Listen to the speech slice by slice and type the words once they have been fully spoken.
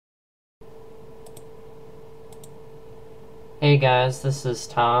Hey guys, this is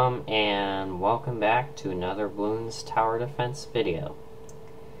Tom, and welcome back to another Bloons Tower Defense video.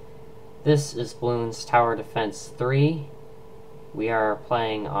 This is Bloons Tower Defense 3. We are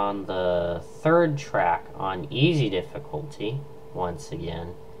playing on the third track on easy difficulty, once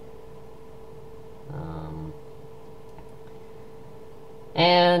again.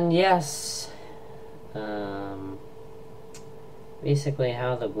 And yes, basically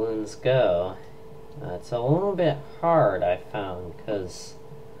how the balloons go. It's a little bit hard, I found, because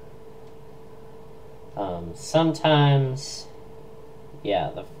sometimes,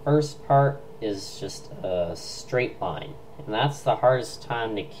 the first part is just a straight line, and that's the hardest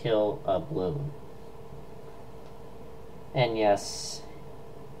time to kill a balloon. And yes,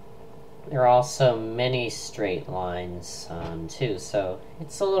 there are also many straight lines too, so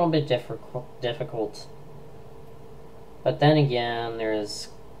it's a little bit difficult. But then again, there's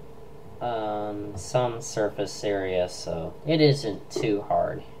some surface area, so it isn't too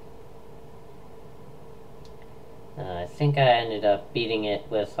hard. I think I ended up beating it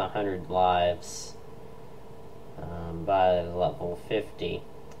with 100 lives by level 50.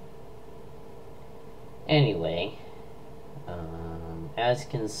 Anyway, as you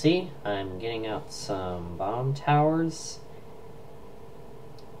can see, I'm getting out some bomb towers.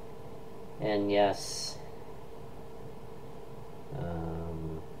 And yes,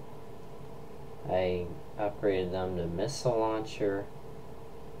 I upgraded them to missile launcher.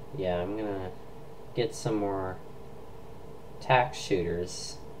 Yeah, I'm gonna get some more tack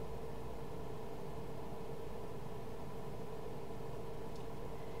shooters.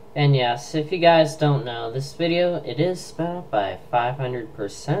 And yes, if you guys don't know, this video, it is sped up by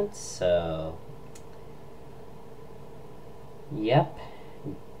 500%, so yep.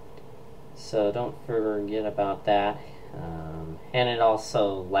 So don't forget about that. And it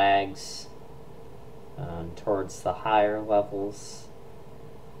also lags towards the higher levels.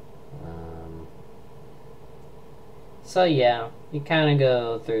 So yeah, you kind of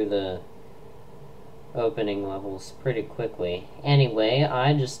go through the opening levels pretty quickly. Anyway,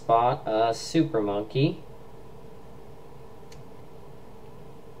 I just bought a super monkey.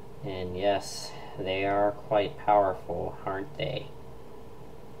 And yes, they are quite powerful, aren't they?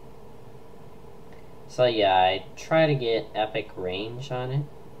 So yeah, I try to get epic range on it.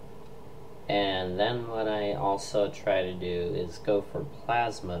 And then what I also try to do is go for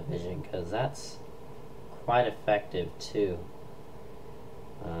plasma vision, because that's quite effective too.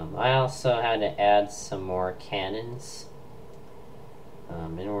 I also had to add some more cannons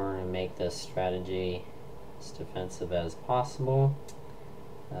in order to make this strategy as defensive as possible.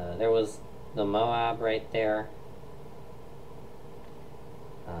 There was the Moab right there.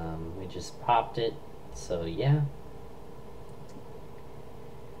 We just popped it, so yeah.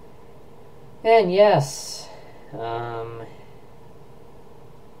 And yes, I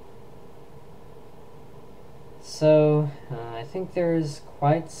think there's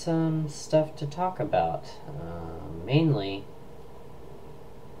quite some stuff to talk about. Mainly,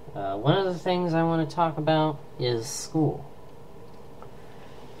 one of the things I want to talk about is school.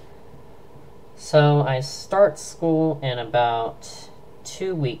 So I start school in about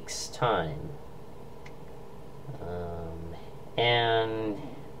 2 weeks' time. And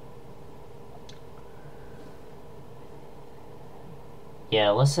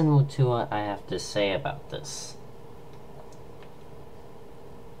yeah, listen to what I have to say about this.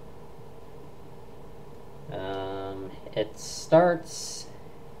 It starts,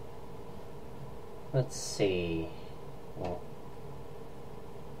 let's see, well,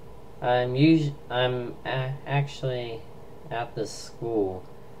 I'm actually at this school,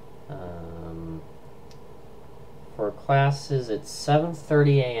 for classes it's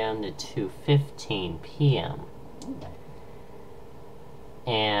 7:30 a.m. to 2:15 p.m.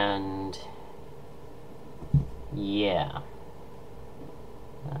 And yeah,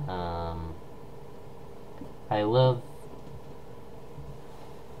 I live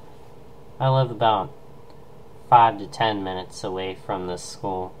about 5 to 10 minutes away from this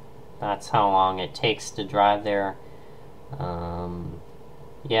school. That's how long it takes to drive there.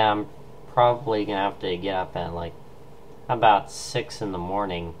 Yeah, I'm probably gonna have to get up at like about 6 in the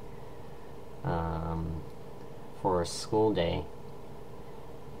morning for a school day.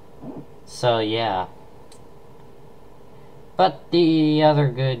 So yeah. But the other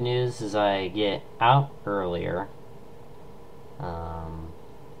good news is I get out earlier.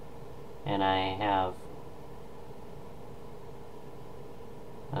 And I have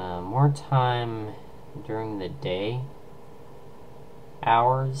more time during the day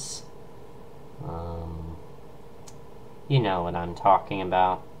hours. You know what I'm talking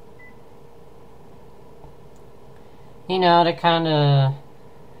about. you know, to kind of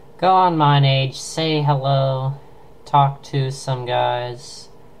go on Mineage, say hello, talk to some guys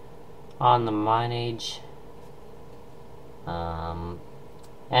on the Mineage.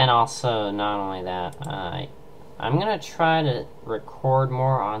 And also, not only that, I'm gonna try to record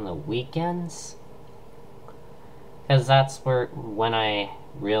more on the weekends, because that's when I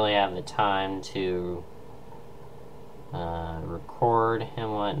really have the time to record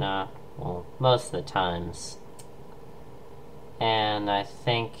and whatnot. Well, most of the times. And I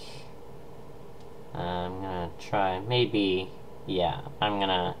think I'm gonna try, maybe, yeah, I'm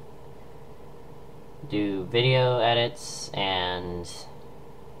gonna do video edits and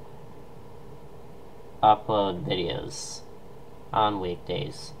upload videos on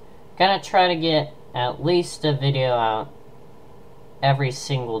weekdays. Gonna try to get at least a video out every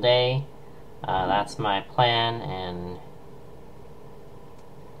single day. That's my plan,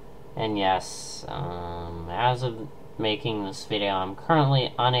 and yes, as of making this video, I'm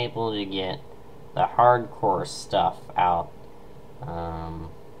currently unable to get the hardcore stuff out.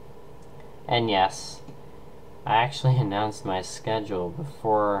 And yes, I actually announced my schedule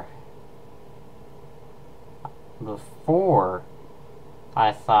before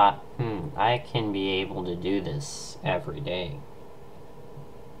I thought, I can be able to do this every day.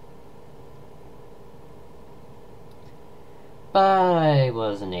 But I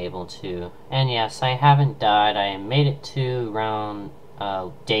wasn't able to. And yes, I haven't died. I made it to around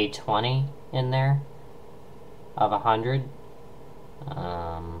day 20 in there of 100.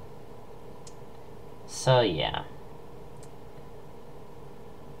 So yeah.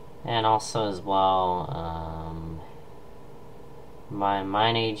 And also as well, my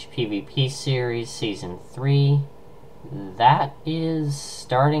Mineage PvP series Season 3, that is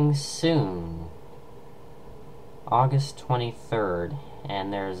starting soon. August 23rd,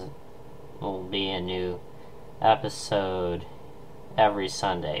 and will be a new episode every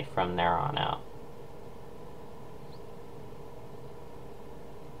Sunday from there on out.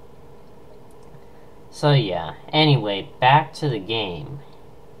 So yeah, anyway, back to the game.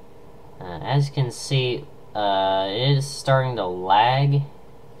 As you can see, it is starting to lag,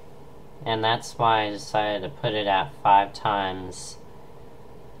 and that's why I decided to put it at 5 times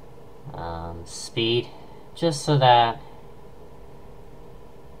speed, just so that,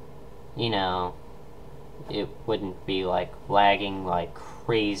 you know, it wouldn't be like lagging like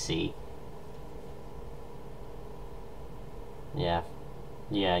crazy. Yeah,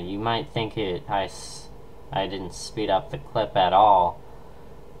 you might think I didn't speed up the clip at all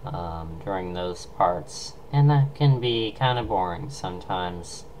during those parts, and that can be kind of boring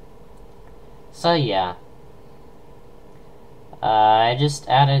sometimes. So yeah, I just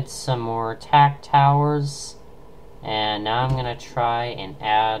added some more tack towers, and now I'm gonna try and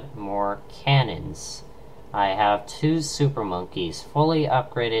add more cannons. I have 2 super monkeys fully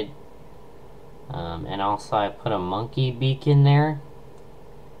upgraded, and also I put a monkey beak in there.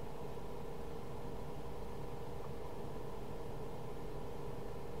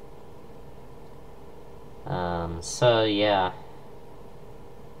 So yeah.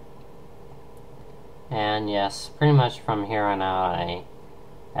 And yes, pretty much from here on out I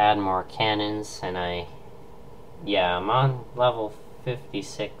add more cannons, and I'm on level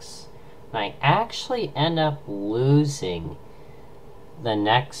 56. And I actually end up losing the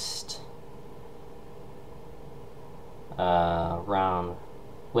next round,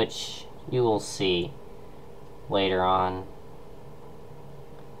 which you will see later on.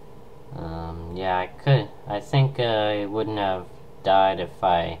 I think I wouldn't have died if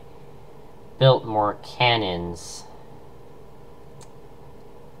I built more cannons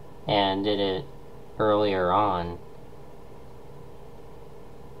and did it earlier on.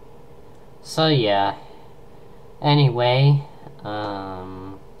 So yeah, anyway,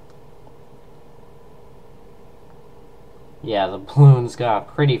 yeah, the balloons got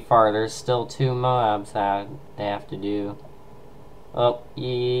pretty far. There's still 2 Moabs that they have to do. Oh,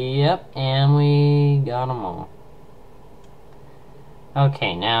 yep, and we got them all.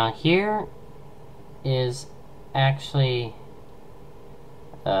 Okay, now here is actually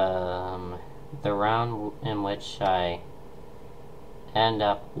the round in which I end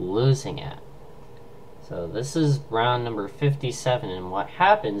up losing at. So this is round number 57, and what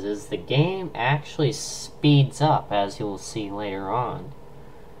happens is the game actually speeds up, as you will see later on.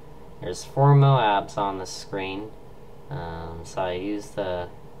 There's 4 Moabs on the screen, so I use the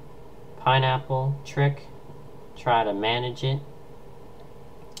pineapple trick, try to manage it.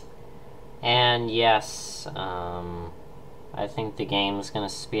 And yes, I think the game's gonna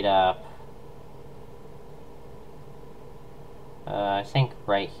speed up. I think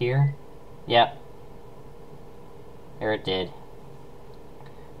right here. Yep. Or it did.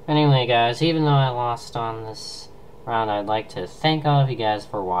 Anyway, guys, even though I lost on this round, I'd like to thank all of you guys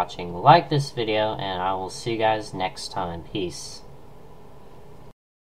for watching. Like this video, and I will see you guys next time. Peace.